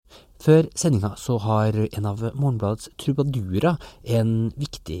Før sendinga så har en av Morgenbladets trubadurer en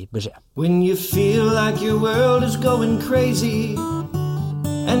viktig beskjed. When you feel like your world is going crazy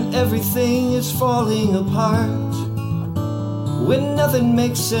and everything is falling apart, when nothing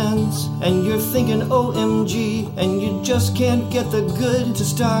makes sense and you're thinking OMG and you just can't get the good to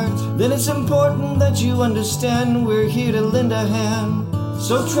start, then it's important that you understand we're here to lend a hand.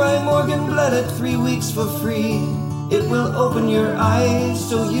 So try Morgan Blooded 3 weeks for free. It will open your eyes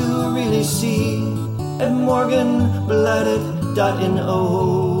so you really see at morganblooded.no.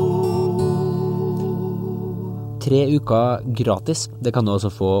 3 uker gratis, det kan du altså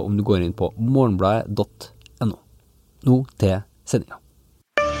få om du går inn på morgenbladet.no. Nå til sendinga.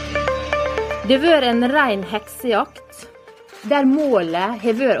 Det var en ren heksejakt, der målet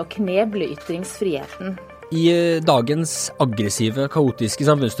har vært å kneble ytringsfriheten. I dagens aggressive, kaotiske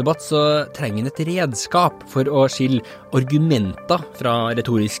samfunnsdebatt så trenger en et redskap for å skille argumenter fra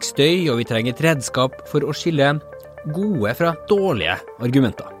retorisk støy, og vi trenger et redskap for å skille gode fra dårlige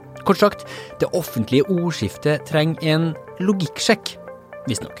argumenter. Kort sagt, det offentlige ordskiftet trenger en logikksjekk,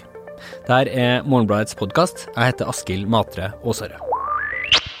 visstnok. Dette Morgenbladets podcast. Jeg heter Askild Matre Åsare.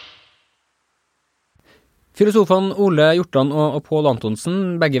 Filosofene Ole Hjortland og Pål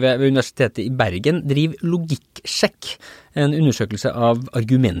Antonsen, begge ved Universitetet i Bergen, driver logikksjekk, en undersøkelse av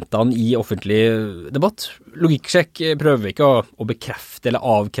argumentene i offentlig debatt. Logikksjekk prøver ikke å bekrefte eller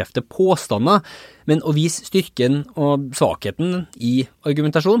avkrefte påstander, men å vise styrken og svakheten i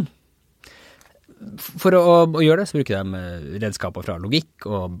argumentasjon. For å gjøre det så bruker de redskaper fra logikk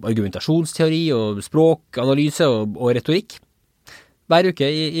og argumentasjonsteori og språkanalyse og retorikk. Hver uke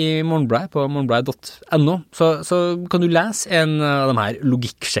i Morgenbladet på morgenbladet.no så kan du lese en av de her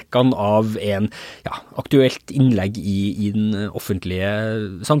logikksjekkene av en aktuelt innlegg i den offentlige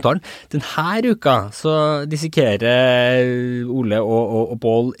samtalen. Denne uka så dissekerer Ole og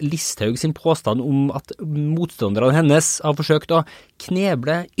Pål Listhaug sin påstand om at motstanderne hennes har forsøkt å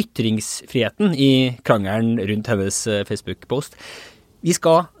kneble ytringsfriheten i krangelen rundt hennes Facebook-post. Vi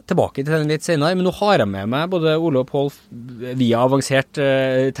skal tilbake til den litt senere, men nå har jeg med meg både Ole og Pål via avansert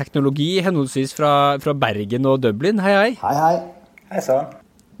teknologi, henholdsvis fra Bergen og Dublin. Hei, hei. Hei, hei. Hei, sann.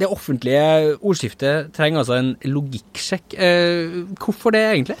 Det offentlige ordskiftet trenger altså en logikksjekk. Hvorfor det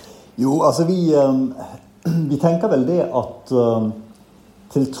egentlig? Jo, altså vi tenker vel det at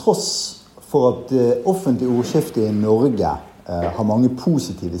til tross for at det offentlige ordskiftet i Norge har mange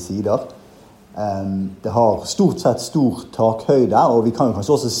positive sider, det har stort sett stor takhøyde, og vi kan jo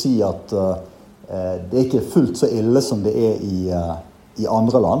kanskje også si at det er ikke fullt så ille som det er i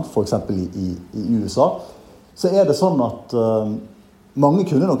andre land, for eksempel i USA. Så er det sånn at mange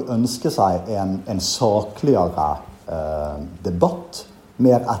kunne nok ønske seg en sakligere debatt,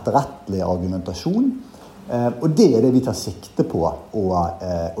 mer etterrettelig argumentasjon, og det er det vi tar sikte på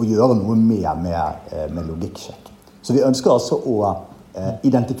å gjøre noe med logikksjekk. Så vi ønsker altså å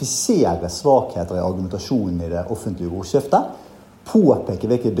identifisere svakheter i argumentasjonen i det offentlige ordskiftet, påpeke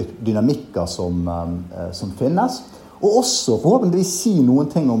hvilke dynamikker som finnes, og også forhåpentligvis si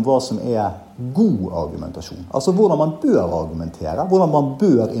noen ting om hva som er god argumentasjon. Altså hvordan man bør argumentere, hvordan man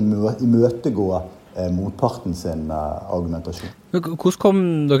bør imøtegå motparten sin argumentasjon. Hvordan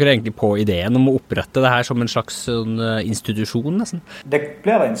kom dere egentlig på ideen om å opprette det her som en slags institusjon nesten? Det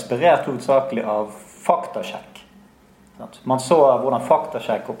ble inspirert hovedsakelig av faktasjekk. Man så hvordan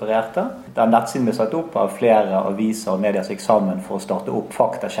faktasjekk opererte. Den nettsiden ble satt opp av flere aviser og medier som gikk sammen for å starte opp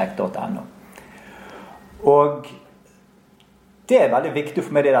faktasjekk.no. Og det er veldig viktig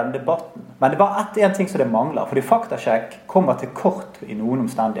for meg i denne debatten. Men det er bare en ting som det mangler, fordi faktasjekk kommer til kort i noen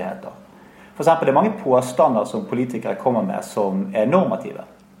omstendigheter. For eksempel, det er mange påstander som politikere kommer med som er normative.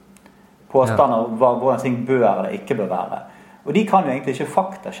 Påstander om hvordan ting bør eller ikke bør være. Og de kan jo egentlig ikke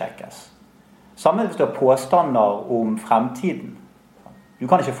faktasjekkes. Sammen hvis du har påstander om fremtiden. Du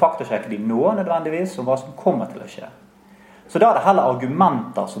kan ikke faktasjekke de nå nødvendigvis om hva som kommer til å skje. Så da er det heller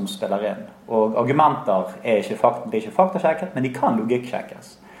argumenter som spiller inn. Og argumenter er ikke faktasjekket, men de kan logikksjekkes.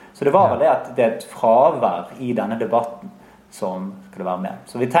 Så det var vel det at det er et fravær i denne debatten som skulle være med.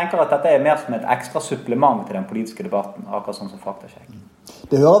 Så vi tenker at dette er mer som et ekstra supplement til den politiske debatten, akkurat sånn som faktasjekk.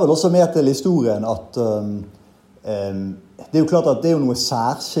 Det hører vel også med til historien at det er jo klart at det er jo noe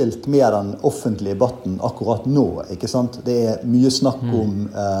særskilt med den offentlige debatten akkurat nå, ikke sant? Det er mye snakk om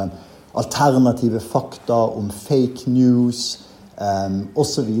alternative fakta, om fake news, og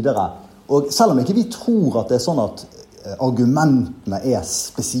så videre. Og selv om ikke vi tror at det er sånn at argumentene er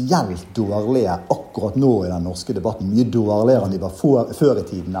spesielt dårlige akkurat nå i den norske debatten, mye dårligere enn de var før i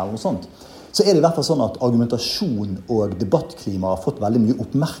tiden eller noe sånt, så er det i hvert fall sånn at argumentasjon og debattklima har fått veldig mye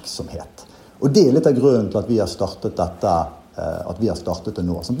oppmerksomhet. Og det er litt av grunnen til at vi har startet dette at vi har startet det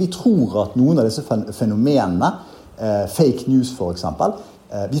nå. Så vi tror at noen av disse fenomenene, fake news for eksempel,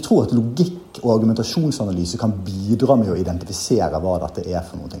 vi tror at logikk og argumentasjonsanalyse kan bidra med å identifisere hva dette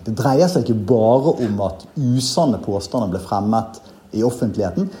for noe. Det dreier seg ikke bare om at usanne påstander ble fremmet i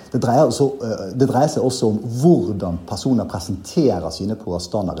offentligheten. Det dreier seg også om hvordan personer presenterer sine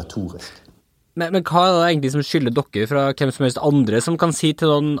påstander retorisk. Men hva det egentlig som skylder dere fra hvem som helst andre som kan si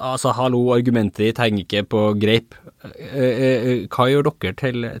til noen, altså hallo, argumentet ditt henger ikke på greip. Hva gjør dere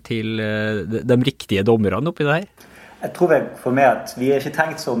til de riktige dommerne oppi det her? Jeg tror for meg at vi ikke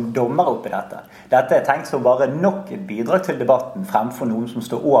tenkt som dommer oppi dette. Dette tenkt som bare nok et bidrag til debatten, fremfor noen som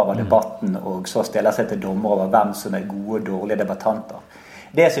står over debatten og så stiller seg til dommer over hvem som gode og dårlige debattanter.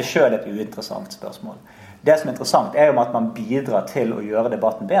 Det seg selv et uinteressant spørsmål. Det som interessant jo at man bidrar til å gjøre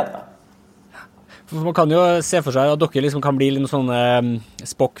debatten bedre. For man kan jo se for seg at dere liksom kan bli noen sånne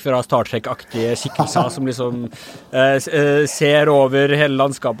Spock fra Star Trek-aktige skikkelser som liksom ser over hele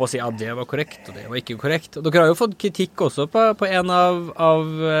landskapet og sier at det var korrekt, og det var ikke korrekt. Og dere har jo fått kritikk også på en av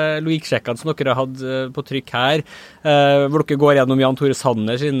logikksekkene som dere har hatt på trykk her, hvor dere går gjennom Jan Tore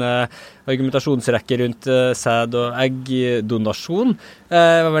Sanner sine argumentasjonsrekker rundt sæd- og eggdonasjon.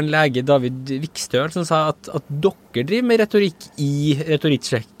 Det var en lege, David Vikstøl, som sa at dere driver med retorikk i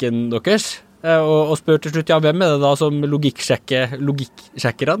retorikksjekken deres. Og spør til slutt, hvem det da som logikksjekkerne?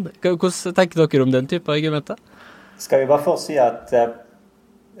 Hvordan tenker dere om den type argumenter? Skal vi bare først si at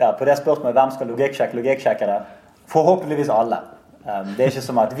på det spørsmålet, hvem skal logikksjekke det? Forhåpentligvis alle. Det ikke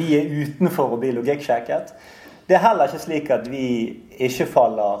som at vi utenfor å bli logikksjekket. Det heller ikke slik at vi ikke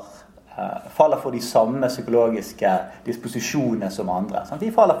faller for de samme psykologiske disposisjonene som andre. Vi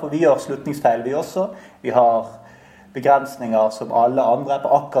faller for, vi gjør slutningsfeil vi også. Vi har begrensninger som alle andre på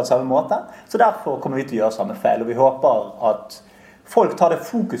akkurat samme måte. Så derfor kommer vi til å gjøre samme feil. Og vi håper at folk tar det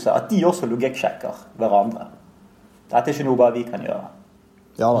fokuset, at de også logikksjekker hverandre. Dette ikke noe bare vi kan gjøre.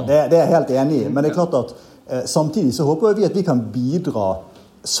 Ja, det jeg helt enig i. Men det klart at samtidig så håper vi at vi kan bidra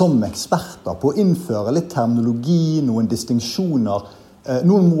som eksperter på å innføre litt terminologi, noen distinksjoner,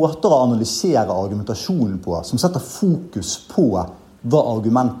 noen måter å analysere argumentasjonen på, som setter fokus på hva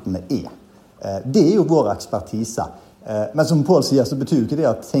argumentene Det jo vår ekspertise. Men som Paul sier, så betyr jo ikke det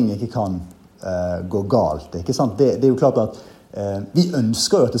at ting ikke kan gå galt. Ikke sant? Det jo klart at vi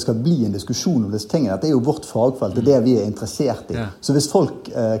ønsker jo at det skal bli en diskusjon om disse tingene. Det jo vårt fagfelt, det vi interessert i. Ja. Så hvis folk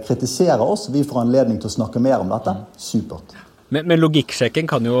kritiserer oss, vi får anledning til å snakke mer om dette, supert. Men logikksjekken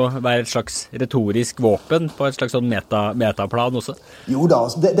kan jo være et slags retorisk våpen på et slags sånn metaplan også. Jo da,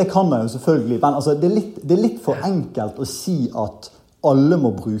 det kan man jo selvfølgelig. Men altså, det litt for enkelt å si at alle må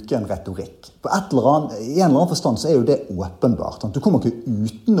bruke en retorikk. I en eller annen forstand så jo det åpenbart. Du kommer ikke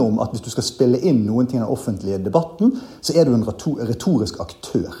utenom at hvis du skal spille inn noen ting i den offentlige debatten, så du en retorisk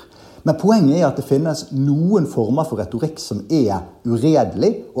aktør. Men poenget at det finnes noen former for retorikk som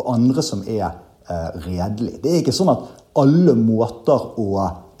uredelig, og andre som redelig. Det ikke sånn at alle måter å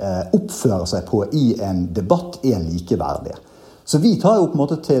oppføre seg på i en debatt likeverdige. Så vi tar jo på en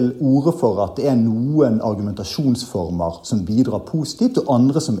måte til orde for at det noen argumentasjonsformer som bidrar positivt, og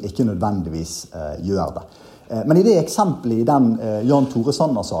andre som ikke nødvendigvis gjør det. Men i det eksempelet i den Jan Tore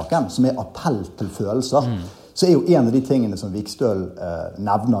Sanner-saken, som appell til følelser, så jo en av de tingene som Vikstøl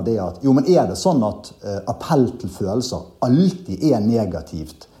nevner det at, jo, men det sånn at appell til følelser alltid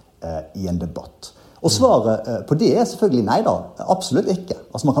negativt i en debatt? Og svaret på det selvfølgelig nei da, absolutt ikke.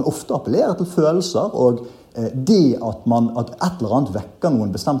 Altså man kan ofte appellere til følelser, og det at et eller annet vekker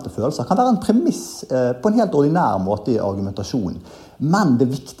noen bestemte følelser kan være en premiss på en helt ordinær måte i argumentasjonen. Men det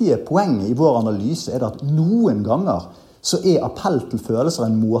viktige poenget i vår analyse det at noen ganger så appell til følelser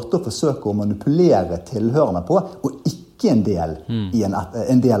en måte å forsøke å manipulere tilhørende på, og ikke en del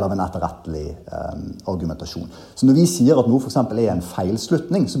av en etterrettelig argumentasjon. Så når vi sier at noe for eksempel en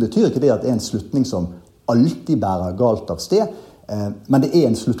feilslutning, så betyr ikke det at det en slutning som alltid bærer galt av sted, men det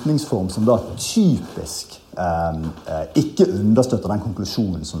en slutningsform som da typisk ikke understøtter den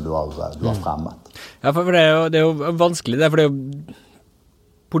konklusjonen som du har fremmet. Ja, for det jo vanskelig, for det jo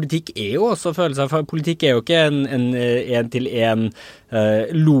politikk jo også følelser, for politikk jo ikke en til en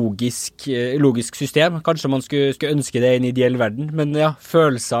logisk system. Kanskje man skulle ønske det i en ideell verden, men ja,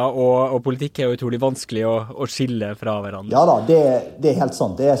 følelser og politikk jo utrolig vanskelig å skille fra hverandre. Ja da, det helt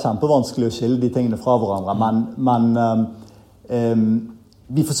sant. Det kjempevanskelig å skille de tingene fra hverandre, men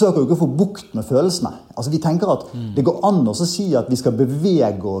vi forsøker jo ikke å få bukt med følelsene. Altså vi tenker at det går an å si at vi skal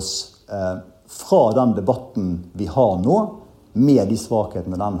bevege oss fra den debatten vi har nå, med de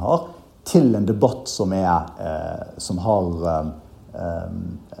svakhetene den har, til en debatt som har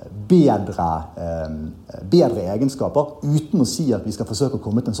bedre egenskaper, uten å si at vi skal forsøke å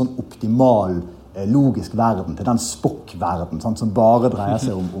komme til en sånn optimal logisk verden, til den Spock-verden, sant, som bare dreier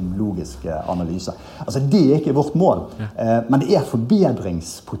seg om logiske analyser. Altså, det ikke vårt mål, men det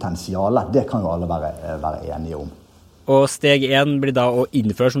forbedringspotensialet, det kan jo alle være enige om. Og steg 1 blir da å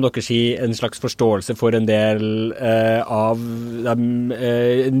innføre, som dere sier, en slags forståelse for en del av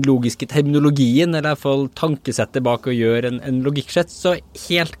den logiske terminologien, eller i hvert fall tankesettet bak å gjøre en logikksjekk. Så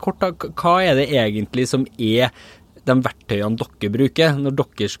helt kort da, hva det egentlig som de verktøyene dere bruker når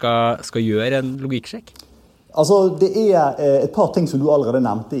dere skal gjøre en logikksjekk? Altså, det et par ting som du allerede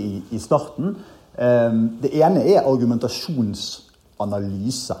nevnte i starten. Det ene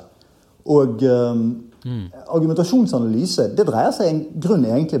argumentasjonsanalyse. Og argumentasjonsanalyse, det dreier seg i grunn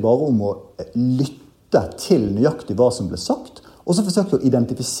egentlig bare om å lytte til nøyaktig hva som ble sagt, og så forsøke å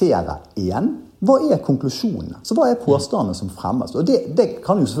identifisere igjen. Hva konklusjonen? Så hva påstandene som fremmes? Og det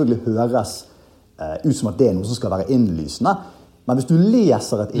kan jo selvfølgelig høres ut som at det noe som skal være innlysende. Men hvis du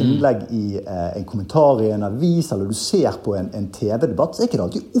leser et innlegg i en kommentar i en avis, eller du ser på en TV-debatt, så ikke det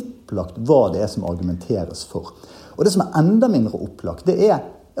alltid opplagt hva det som argumenteres for. Og det som enda mindre opplagt, det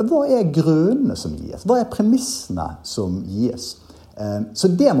hva grunnene som gis? Hva premissene som gis? Så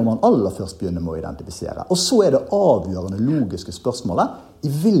det må man aller først begynne med å identifisere. Og så det avgjørende logiske spørsmålet, i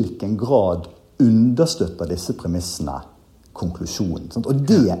hvilken grad understøtter disse premissene konklusjonen. Sant? Og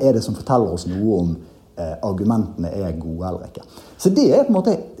det det som forteller oss noe om argumentene gode eller ikke. Så det på en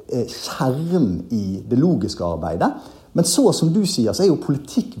måte kjernen i det logiske arbeidet. Men så, som du sier, så jo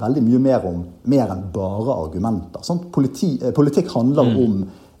politikk veldig mye mer enn bare argumenter. Sant? Politikk handler om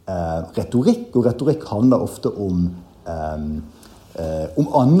retorikk, og retorikk handler ofte om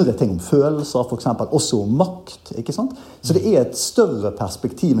andre ting, om følelser for eksempel, også om makt, ikke sant? Så det et større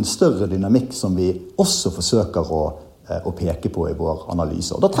perspektiv, en større dynamikk som vi også forsøker å peke på i vår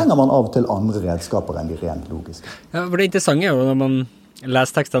analyse. Og da trenger man av og til andre redskaper enn de rent logiske. Ja, for det interessante jo når man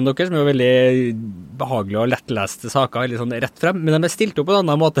leser tekstene deres, som jo veldig behagelige og lettleste saker, litt sånn rett frem, men de stilt opp på en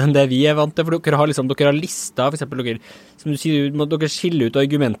annen måte enn det vi vant til, for dere har lister, for eksempel dere, som du sier, dere skiller ut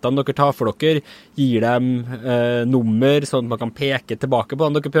argumentene dere tar for dere, gir dem nummer, sånn at man kan peke tilbake på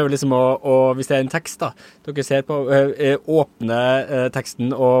den. Dere prøver liksom å hvis det en tekst da, dere ser på, åpne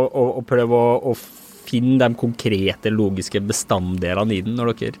teksten og prøve å finne de konkrete logiske bestanddelene i den når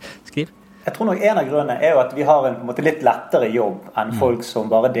dere skriver. Jeg tror nok en av grunnene jo at vi har en på en måte litt lettere jobb enn folk som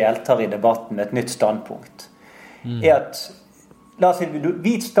bare deltar i debatten med et nytt standpunkt. At, la oss si,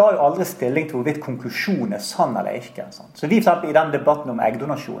 vi tar jo aldri stilling til hvorvidt konklusjonen sann eller ikke. Sant? Så vi for eksempel i den debatten om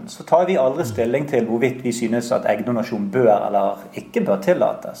eggdonasjon, så tar vi aldri stilling til hvorvidt vi synes at eggdonasjon bør eller ikke bør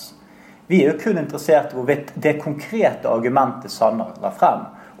tillates. Vi jo kun interessert i hvorvidt det konkrete argumentet Sanner la frem,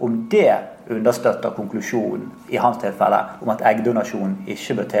 om det understøtter konklusjonen i hans tilfelle om at eggdonasjon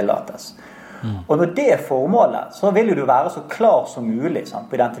ikke bør tillates. Og når det formålet, så vil jo du være så klar som mulig, sant,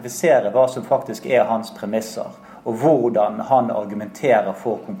 på å identifisere hva som faktisk hans premisser, og hvordan han argumenterer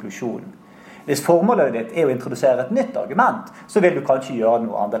for konklusjonen. Hvis formålet ditt å introdusere et nytt argument, så vil du kanskje gjøre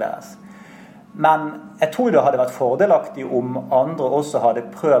noe annerledes. Men jeg tror det hadde vært fordelaktig om andre også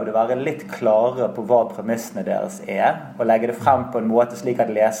hadde prøvd å være litt klare på hva premissene deres og legge det frem på en måte slik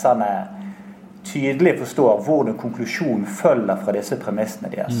at leserne tydelig forstår hvordan konklusjonen følger fra disse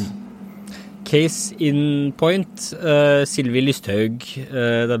premissene deres. Case in point, Sylvi Lysthaug,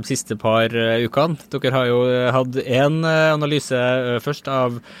 de siste par ukene. Dere har jo hatt en analyse først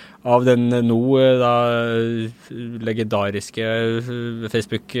av den nå da, legendariske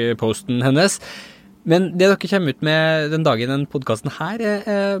Facebook-posten hennes. Men det dere kommer ut med den dagen den podcasten her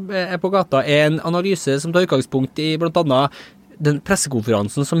på gata, en analyse som tar utgangspunkt i blant annet den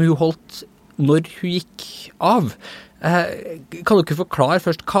pressekonferansen som hun holdt når hun gikk av. Kan dere forklare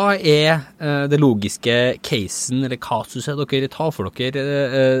først, hva det logiske casen eller kasuset dere tar for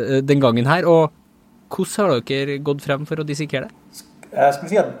dere den gangen her, og hvordan har dere gått frem for å dissekere det? Skal vi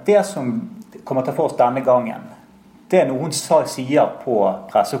si at det som kommer til å få oss denne gangen, det noe hun sier på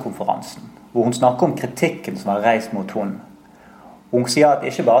pressekonferansen, hvor hun snakker om kritikken som har reist mot hun. Hun sier at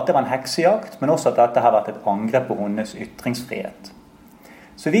ikke bare at det var en heksejakt, men også at dette har vært et angrep på hennes ytringsfrihet.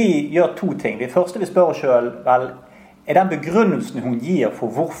 Så vi gjør to ting. Det første vi spør oss selv, vel, den begrunnelsen hun gir for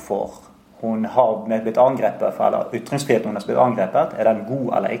hvorfor hun har blitt angrepet, eller ytringsfriheten hun har blitt angrepet, den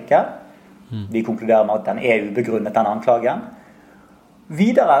god eller ikke? Vi konkluderer med at den ubegrunnet, den anklagen.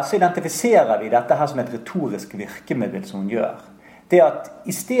 Videre så identifiserer vi dette her som et retorisk virkemiddel som hun gjør. Det at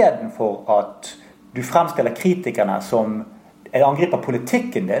i stedet for at du fremstiller kritikerne som angriper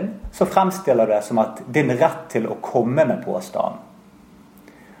politikken din, så fremstiller du det som at din rett til å komme med påstand.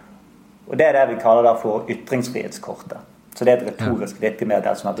 Og det det vi kaller da for ytringsfrihetskortet. Så Så det et retorisk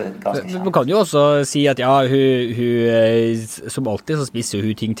virkemiddel som det ganske kjent. Man kan jo også si at ja, hun som alltid så spisser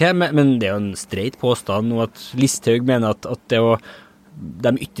hun ting til, men det jo en streit påstand, og at Listhaug mener at det å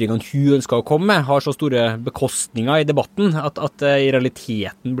de ytringene hun ønsker å komme med, har så store bekostninger i debatten, at det i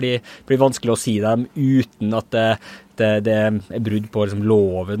realiteten blir vanskelig å si dem uten at det brudd på liksom,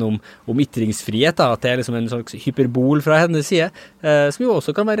 loven om ytringsfrihet, da, at det liksom en slags hyperbol fra hennes side, som jo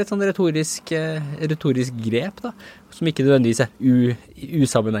også kan være et sånn retorisk grep, da, som ikke nødvendigvis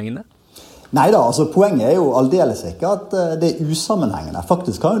usammenhengende. Neida, altså poenget jo aldeles ikke at det usammenhengende.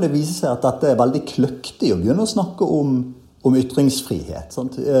 Faktisk kan jo det vise seg at dette veldig kløktig å begynne å snakke om ytringsfrihet.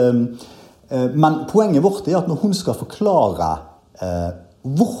 Sant? Men poenget vårt at når hun skal forklare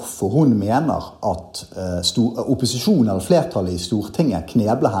hvorfor hun mener at opposisjonen eller flertallet i Stortinget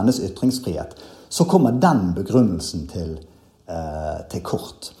knebler hennes ytringsfrihet, så kommer den begrunnelsen til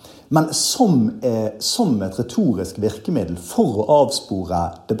kort. Men som et retorisk virkemiddel for å avspore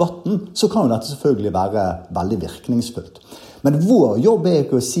debatten, så kan jo dette selvfølgelig være veldig virkningsfullt. Men vår jobb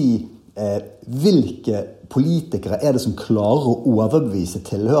ikke å si hvilke politikere det som klarer å overbevise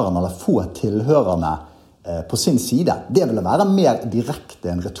tilhørerne eller få tilhørerne på sin side. Det vil være mer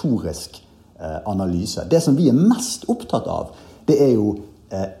direkte en retorisk analyse. Det som vi mest opptatt av, det jo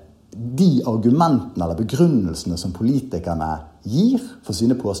de argumentene eller begrunnelsene som politikerne gir for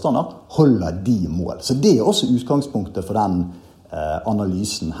sine påstander, holder de mål. Så det også utgangspunktet for den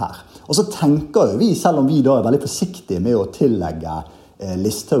analysen her. Og så tenker jo vi, selv om vi da veldig forsiktige med å tillegge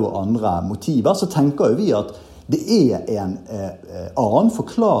Listhaug og andre motiver, så tenker jo vi at det en annen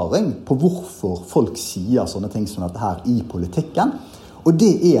forklaring på hvorfor folk sier sånne ting som dette her i politikken, og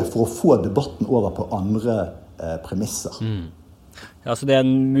det for å få debatten over på andre premisser. Ja, så det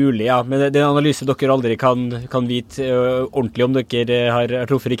en mulig, ja, men det en analyse dere aldri kan vite ordentlig om dere har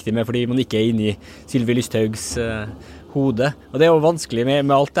truffet riktig med, fordi man ikke inne i Sylvi Listhaugs hode. Og det jo vanskelig med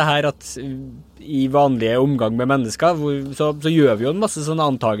alt det her at i vanlige omgang med mennesker, så gjør vi jo en masse sånne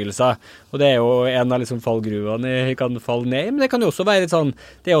antagelser, og det jo en av liksom fallgruvene vi kan falle ned i, men det kan jo også være sånn,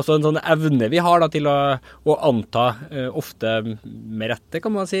 det også en sånn evne vi har da, til å anta ofte med rette,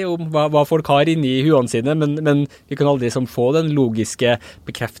 kan man si, om hva folk har inni huene sine, men vi kan aldri liksom få den logiske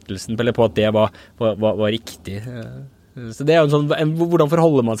bekreftelsen på at det var riktig. Så det jo en sånn, hvordan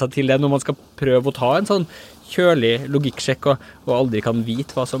forholder man seg til det når man skal prøve å ta en sånn kjørlig logikksjekk og aldri kan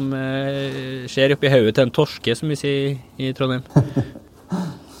vite hva som skjer oppi hodet til en torske, som vi sier i Trondheim?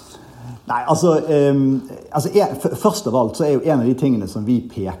 Nei, først av alt så jo en av de tingene som vi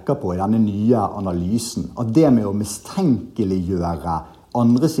peker på i denne nye analysen, at det med å mistenkeliggjøre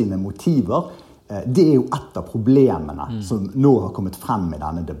andre sine motiver, det jo et av problemene som nå har kommet frem i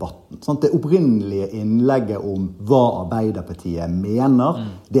denne debatten. Det opprinnelige innlegget om hva Arbeiderpartiet mener,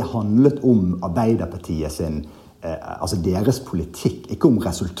 det handlet om Arbeiderpartiet sin, altså deres politikk, ikke om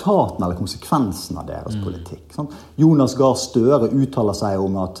resultatene eller konsekvensene av deres politikk. Jonas Gahr Støre uttaler seg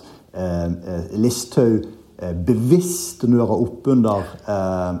om at Listhaug bevisst nører opp under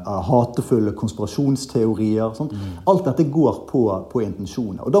hatefulle konspirasjonsteorier. Alt dette går på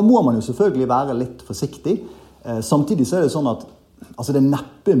intensjoner. Og da må man jo selvfølgelig være litt forsiktig. Samtidig så det sånn at det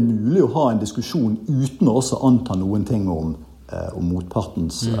neppe mulig å ha en diskusjon uten å også anta noen ting om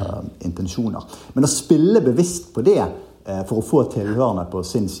motpartens intensjoner. Men å spille bevisst på det for å få tilhørende på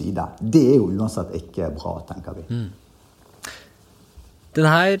sin side, det jo uansett ikke bra, tenker vi.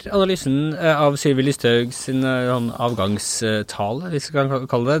 Denne analysen av Sylvi Listhaug sin avgangstale, hvis vi kan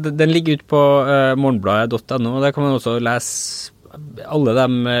kalle det, den ligger ut på morgenbladet.no, og der kan man også lese alle de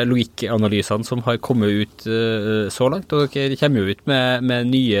logikkanalysene som har kommet ut så langt, og dere kommer jo ut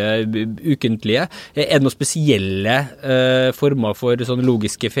med nye ukentlige. Det noen spesielle former for sånne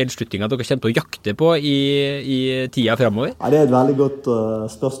logiske feilslutninger dere kommer til å jakte på i tida fremover? Ja, det et veldig godt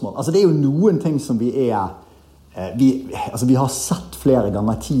spørsmål. Det jo noen ting som vi vi har sett flere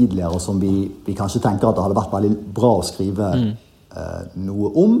ganger tidligere, og som vi kanskje tenker at det hadde vært veldig bra å skrive noe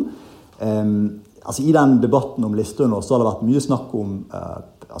om. I den debatten om Listhaug så har det vært mye snakk om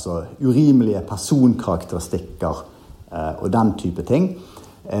urimelige personkarakteristikker og den type ting.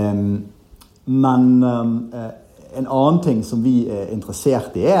 Men en annen ting som vi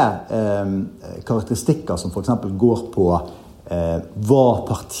interessert i karakteristikker som for eksempel går på hva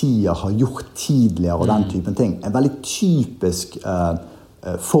partier har gjort tidligere og den typen ting. En veldig typisk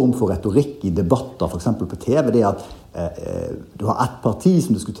form for retorikk i debatter, for eksempel på TV, det at du har et parti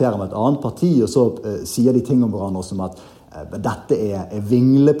som diskuterer med et annet parti, og så sier de ting om hverandre som at dette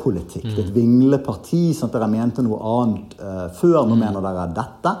vinglepolitikk. Det et vingleparti, sånn at dere mente noe annet før, nå mener dere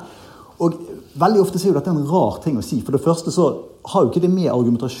dette. Og veldig ofte så er jo dette en rar ting å si. For det første så har jo ikke det med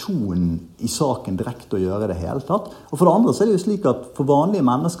argumentasjonen i saken direkte å gjøre det hele tatt. Og for det andre så er det jo slik at for vanlige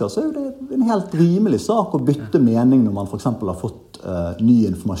mennesker så er jo det en helt rimelig sak å bytte mening når man for eksempel har fått ny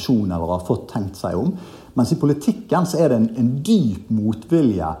informasjon eller har fått tenkt seg om. Mens i politikken så er det en dyp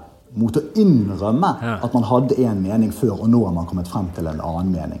motvilje mot å innrømme at man hadde en mening før, og nå har man kommet frem til en annen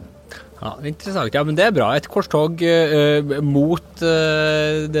mening. Ja, interessant. Ja, men det er bra. Et korstog mot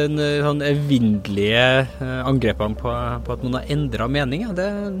den sånn evinnelige angrepene på at noen har endret mening. Ja,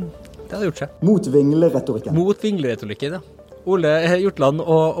 det har gjort seg. Mot vingleretorikken. Mot vingleretorikken, ja. Ole Hjortland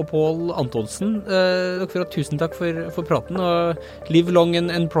og Pål Antonsen, dere får ha tusen takk for praten, og live long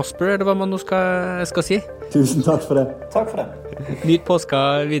and prosper, er det hva man nå skal si? Tusen takk for det. Takk for det. Nyt påska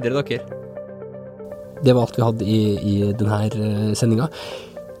videre, dere. Det var alt vi hadde i denne sendingen.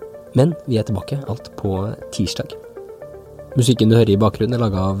 Men vi er tilbake alt på tirsdag. Musikken du hører i bakgrunnen er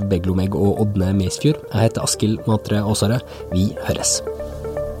laget av Beglomeg og Ådne Meisfjord. Jeg heter Askild Matre Åsare. Vi høres.